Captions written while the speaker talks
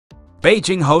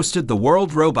Beijing hosted the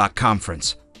World Robot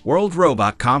Conference, World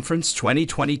Robot Conference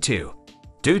 2022.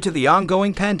 Due to the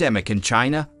ongoing pandemic in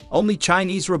China, only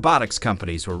Chinese robotics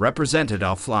companies were represented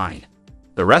offline.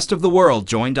 The rest of the world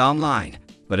joined online,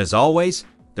 but as always,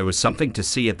 there was something to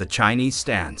see at the Chinese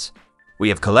stands. We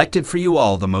have collected for you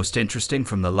all the most interesting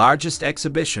from the largest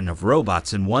exhibition of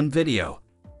robots in one video.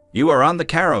 You are on the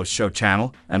Caros Show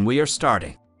channel, and we are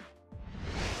starting.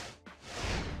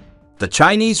 The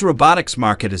Chinese robotics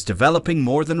market is developing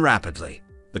more than rapidly.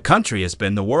 The country has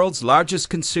been the world's largest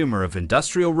consumer of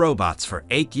industrial robots for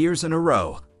 8 years in a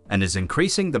row and is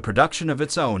increasing the production of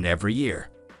its own every year.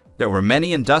 There were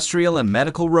many industrial and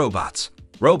medical robots,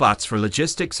 robots for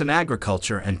logistics and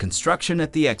agriculture and construction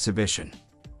at the exhibition.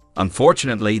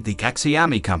 Unfortunately, the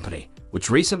Xiaomi company, which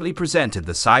recently presented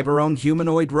the cyber-owned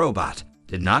humanoid robot,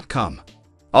 did not come.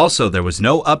 Also, there was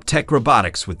no Uptech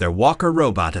Robotics with their walker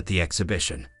robot at the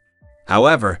exhibition.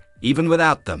 However, even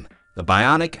without them, the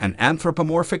bionic and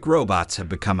anthropomorphic robots have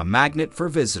become a magnet for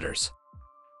visitors.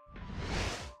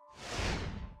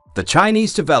 The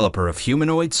Chinese developer of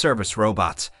humanoid service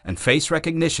robots and face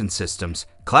recognition systems,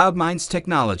 CloudMinds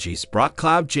Technologies, brought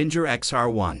Cloud Ginger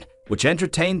XR1, which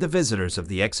entertained the visitors of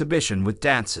the exhibition with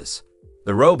dances.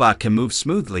 The robot can move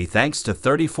smoothly thanks to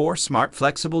 34 smart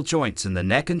flexible joints in the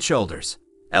neck and shoulders,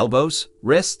 elbows,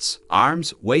 wrists,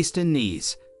 arms, waist and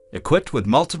knees. Equipped with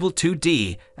multiple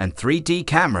 2D and 3D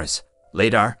cameras,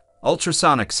 LiDAR,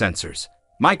 ultrasonic sensors,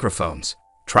 microphones,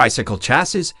 tricycle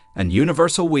chassis, and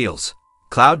universal wheels,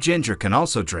 Cloud Ginger can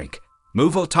also drink,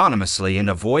 move autonomously and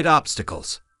avoid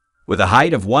obstacles. With a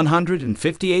height of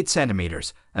 158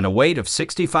 centimeters and a weight of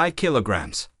 65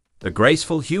 kilograms, the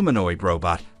graceful humanoid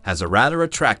robot has a rather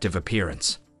attractive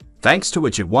appearance, thanks to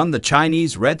which it won the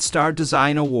Chinese Red Star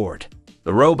Design Award.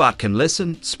 The robot can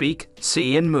listen, speak,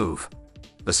 see, and move.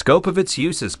 The scope of its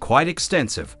use is quite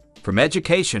extensive, from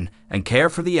education and care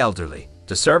for the elderly,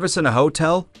 to service in a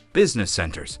hotel, business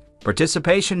centers,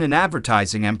 participation in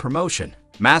advertising and promotion,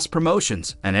 mass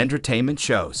promotions, and entertainment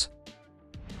shows.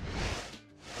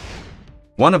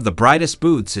 One of the brightest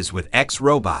booths is with X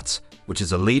Robots, which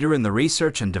is a leader in the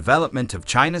research and development of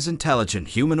China's intelligent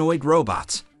humanoid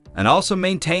robots, and also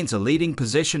maintains a leading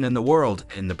position in the world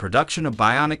in the production of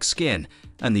bionic skin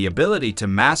and the ability to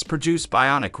mass-produce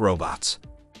bionic robots.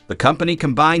 The company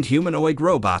combined humanoid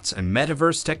robots and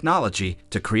metaverse technology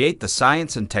to create the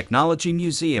Science and Technology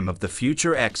Museum of the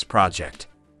Future X project.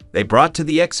 They brought to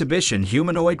the exhibition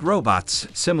humanoid robots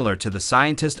similar to the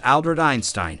scientist Albert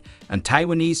Einstein and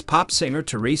Taiwanese pop singer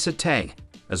Teresa Teng,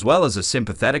 as well as a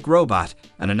sympathetic robot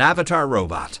and an avatar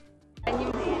robot.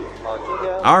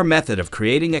 Our method of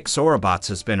creating exorobots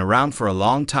has been around for a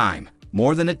long time,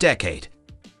 more than a decade.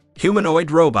 Humanoid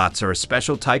robots are a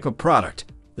special type of product.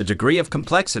 The degree of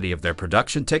complexity of their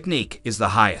production technique is the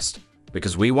highest,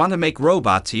 because we want to make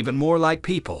robots even more like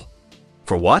people.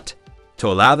 For what? To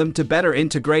allow them to better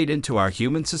integrate into our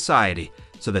human society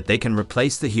so that they can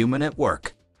replace the human at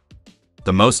work.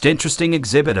 The most interesting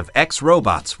exhibit of X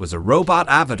Robots was a robot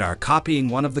avatar copying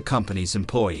one of the company's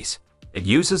employees. It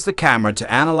uses the camera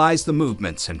to analyze the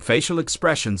movements and facial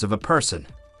expressions of a person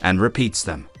and repeats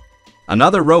them.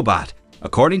 Another robot,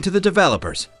 according to the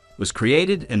developers, was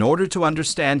created in order to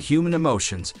understand human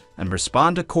emotions and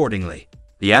respond accordingly.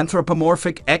 The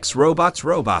anthropomorphic X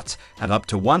Robots have up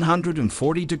to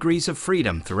 140 degrees of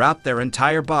freedom throughout their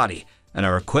entire body and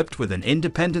are equipped with an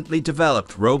independently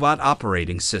developed robot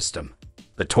operating system.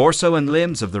 The torso and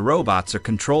limbs of the robots are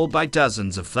controlled by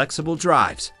dozens of flexible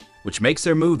drives, which makes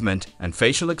their movement and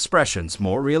facial expressions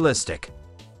more realistic.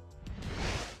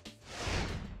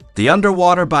 The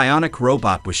underwater bionic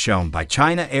robot was shown by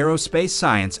China Aerospace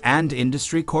Science and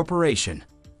Industry Corporation.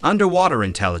 Underwater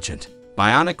intelligent,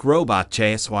 bionic robot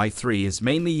JSY-3 is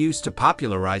mainly used to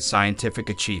popularize scientific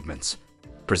achievements.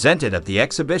 Presented at the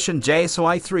exhibition,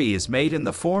 JSY-3 is made in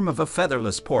the form of a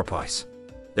featherless porpoise.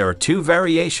 There are two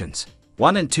variations,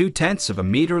 1 2/10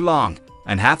 meter long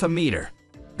and 1/2 meter.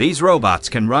 These robots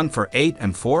can run for 8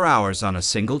 and 4 hours on a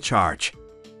single charge.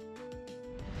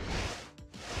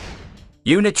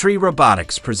 Unitree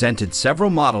Robotics presented several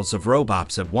models of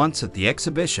robots at once at the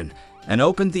exhibition and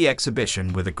opened the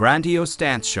exhibition with a grandiose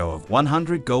dance show of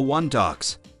 100 Go-1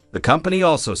 dogs. The company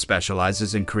also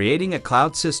specializes in creating a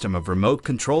cloud system of remote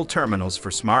control terminals for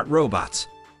smart robots,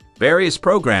 various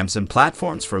programs and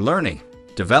platforms for learning,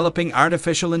 developing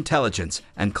artificial intelligence,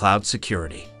 and cloud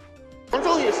security.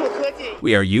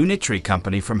 We are Unitree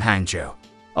company from Hangzhou.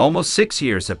 Almost 6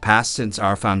 years have passed since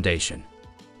our foundation.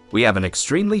 We have an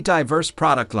extremely diverse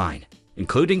product line,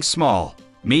 including small,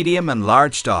 medium, and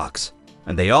large dogs,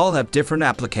 and they all have different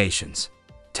applications.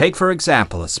 Take for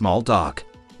example a small dog.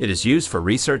 It is used for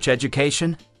research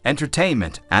education,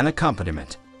 entertainment, and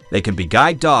accompaniment. They can be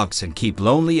guide dogs and keep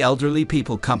lonely elderly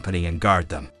people company and guard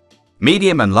them.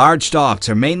 Medium and large dogs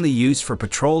are mainly used for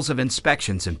patrols of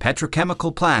inspections in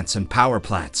petrochemical plants and power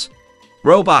plants.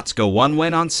 Robots Go 1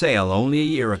 went on sale only a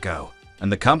year ago,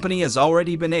 and the company has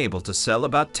already been able to sell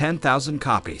about 10,000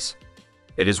 copies.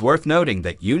 It is worth noting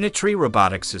that Unitree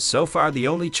Robotics is so far the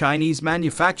only Chinese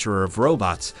manufacturer of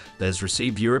robots that has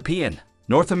received European,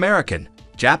 North American,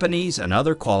 Japanese, and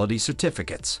other quality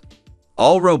certificates.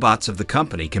 All robots of the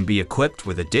company can be equipped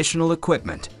with additional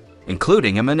equipment,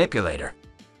 including a manipulator.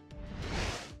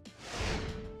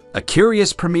 A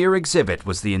curious premiere exhibit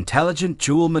was the intelligent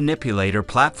jewel manipulator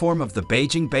platform of the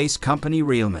Beijing-based company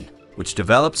Realman, which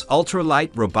develops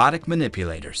ultra-light robotic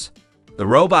manipulators. The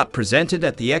robot presented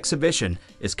at the exhibition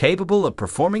is capable of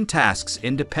performing tasks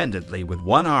independently with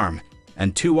one arm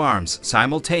and two arms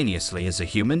simultaneously as a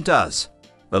human does.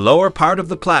 The lower part of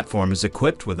the platform is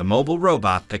equipped with a mobile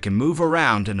robot that can move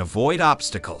around and avoid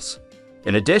obstacles.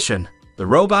 In addition, the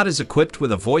robot is equipped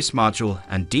with a voice module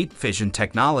and deep vision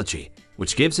technology,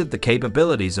 which gives it the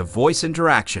capabilities of voice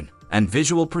interaction and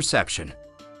visual perception.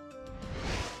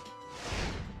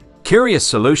 Curious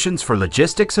solutions for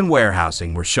logistics and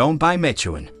warehousing were shown by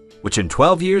Meituan, which in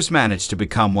 12 years managed to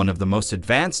become one of the most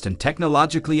advanced and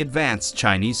technologically advanced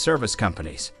Chinese service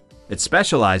companies. It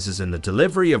specializes in the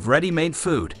delivery of ready-made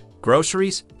food,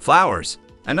 groceries, flowers,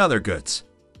 and other goods.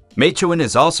 Meituan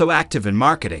is also active in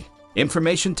marketing,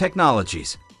 information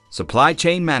technologies, supply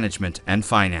chain management, and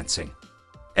financing.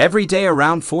 Every day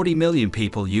around 40 million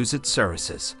people use its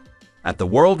services. At the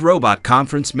World Robot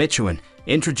Conference, Meituan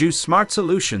introduced smart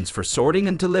solutions for sorting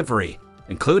and delivery,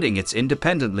 including its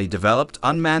independently developed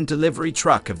unmanned delivery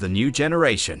truck of the new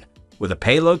generation, with a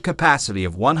payload capacity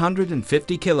of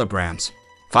 150 kilograms,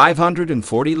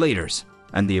 540 liters,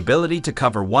 and the ability to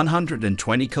cover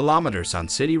 120 kilometers on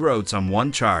city roads on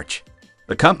one charge.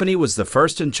 The company was the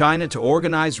first in China to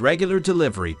organize regular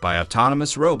delivery by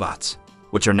autonomous robots,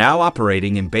 which are now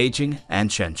operating in Beijing and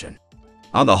Shenzhen.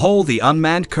 On the whole, the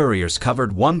unmanned couriers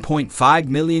covered 1.5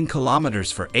 million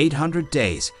kilometers for 800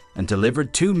 days and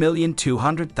delivered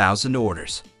 2,200,000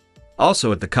 orders.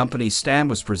 Also at the company's stand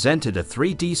was presented a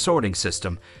 3D sorting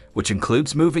system, which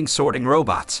includes moving sorting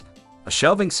robots, a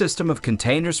shelving system of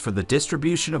containers for the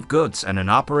distribution of goods, and an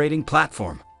operating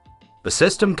platform. The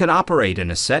system can operate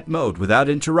in a set mode without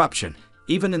interruption,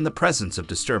 even in the presence of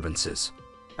disturbances.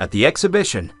 At the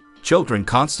exhibition, children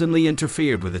constantly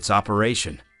interfered with its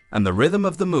operation, and the rhythm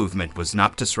of the movement was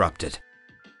not disrupted.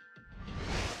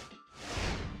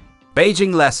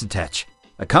 Beijing Lesitech,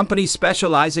 a company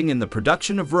specializing in the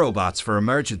production of robots for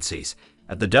emergencies,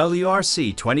 at the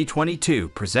WRC 2022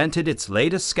 presented its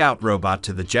latest Scout robot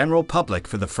to the general public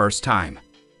for the first time.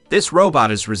 This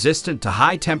robot is resistant to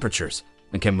high temperatures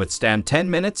and can withstand 10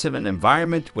 minutes in an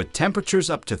environment with temperatures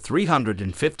up to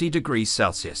 350 degrees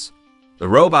Celsius. The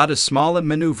robot is small and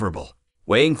maneuverable,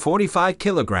 weighing 45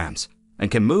 kilograms, and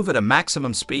can move at a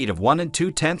maximum speed of 1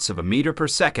 2/10 meters per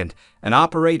second and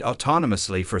operate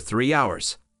autonomously for 3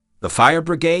 hours. The fire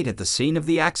brigade at the scene of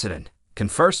the accident can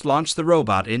first launch the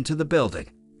robot into the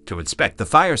building to inspect the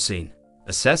fire scene,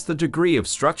 assess the degree of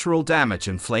structural damage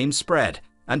and flame spread,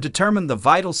 and determine the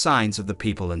vital signs of the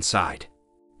people inside.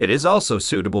 It is also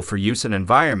suitable for use in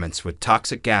environments with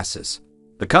toxic gases.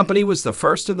 The company was the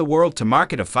first in the world to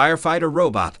market a firefighter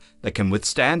robot that can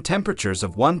withstand temperatures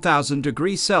of 1,000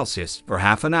 degrees Celsius for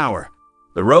half an hour.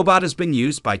 The robot has been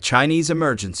used by Chinese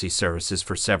emergency services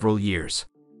for several years.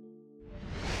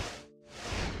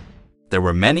 There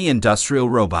were many industrial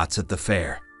robots at the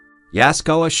fair.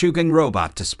 Yasko, a Shugang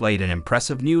robot, displayed an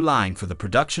impressive new line for the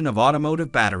production of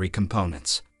automotive battery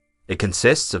components. It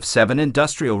consists of 7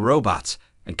 industrial robots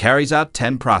and carries out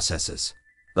 10 processes.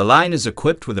 The line is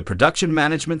equipped with a production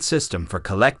management system for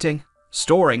collecting,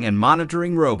 storing, and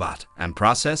monitoring robot and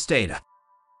process data.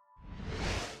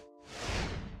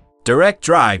 Direct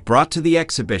Drive brought to the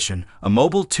exhibition a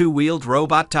mobile 2-wheeled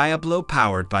robot Diablo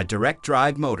powered by direct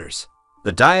drive motors.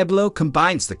 The Diablo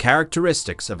combines the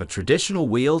characteristics of a traditional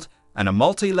wheeled and a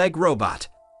multi-leg robot.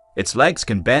 Its legs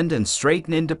can bend and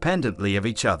straighten independently of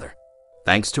each other.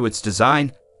 Thanks to its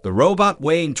design, the robot,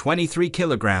 weighing 23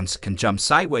 kilograms, can jump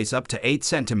sideways up to 8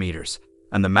 centimeters,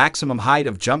 and the maximum height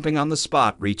of jumping on the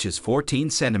spot reaches 14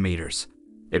 centimeters.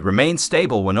 It remains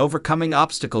stable when overcoming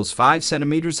obstacles 5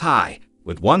 centimeters high.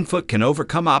 With one foot can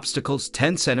overcome obstacles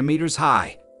 10 centimeters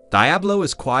high. Diablo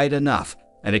is quiet enough,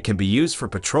 and it can be used for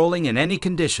patrolling in any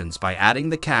conditions by adding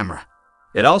the camera.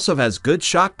 It also has good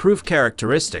shock-proof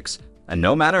characteristics, and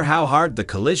no matter how hard the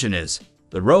collision is,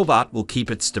 the robot will keep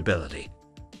its stability.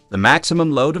 The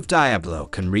maximum load of Diablo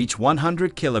can reach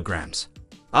 100 kilograms.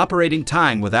 Operating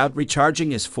time without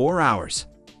recharging is 4 hours.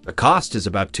 The cost is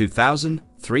about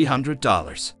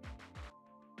 $2,300.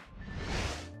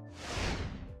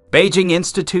 Beijing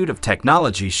Institute of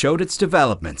Technology showed its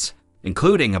developments,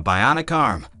 including a bionic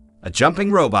arm, a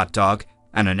jumping robot dog,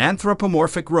 and an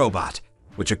anthropomorphic robot,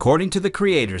 which according to the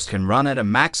creators can run at a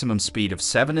maximum speed of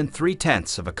 7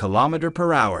 3/10 km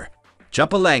per hour,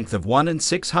 jump a length of 1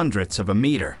 600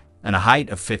 meters, and a height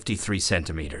of 53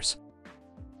 centimeters.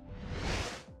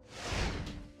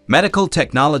 Medical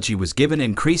technology was given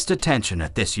increased attention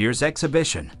at this year's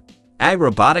exhibition.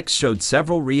 Robotics showed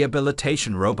several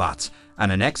rehabilitation robots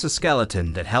and an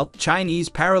exoskeleton that helped Chinese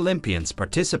Paralympians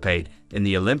participate in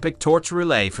the Olympic torch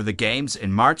relay for the Games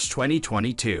in March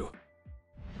 2022.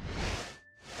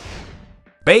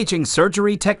 Beijing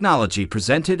Surgery Technology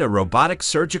presented a robotic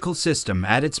surgical system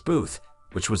at its booth,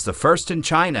 which was the first in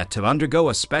China to undergo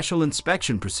a special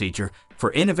inspection procedure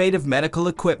for innovative medical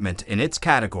equipment in its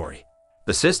category.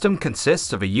 The system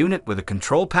consists of a unit with a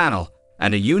control panel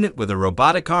and a unit with a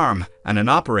robotic arm and an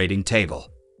operating table.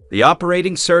 The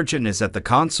operating surgeon is at the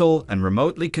console and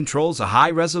remotely controls a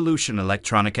high-resolution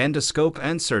electronic endoscope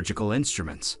and surgical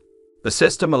instruments. The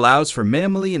system allows for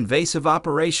minimally invasive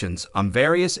operations on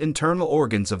various internal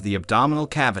organs of the abdominal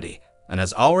cavity and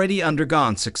has already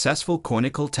undergone successful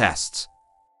clinical tests.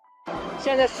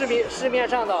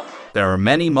 There are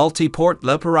many multi-port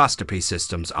laparoscopy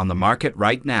systems on the market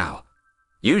right now.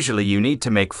 Usually you need to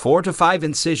make 4 to 5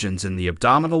 incisions in the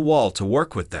abdominal wall to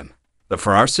work with them. But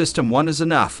for our system, one is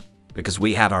enough because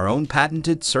we had our own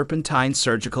patented serpentine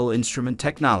surgical instrument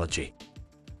technology.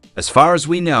 As far as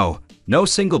we know, no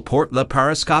single-port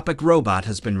laparoscopic robot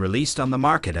has been released on the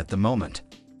market at the moment.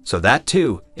 So that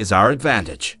too is our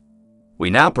advantage.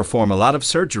 We now perform a lot of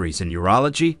surgeries in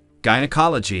urology,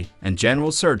 gynecology, and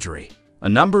general surgery. A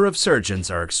number of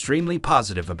surgeons are extremely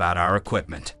positive about our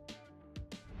equipment.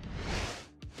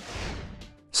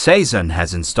 Seizon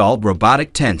has installed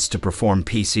robotic tents to perform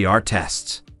PCR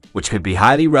tests, which could be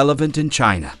highly relevant in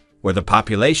China, where the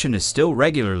population is still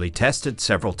regularly tested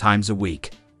several times a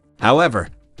week. However,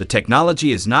 the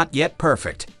technology is not yet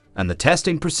perfect, and the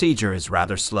testing procedure is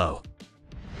rather slow.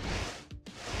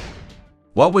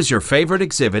 What was your favorite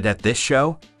exhibit at this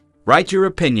show? Write your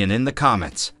opinion in the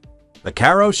comments. The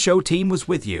Karo Show team was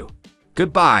with you.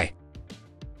 Goodbye.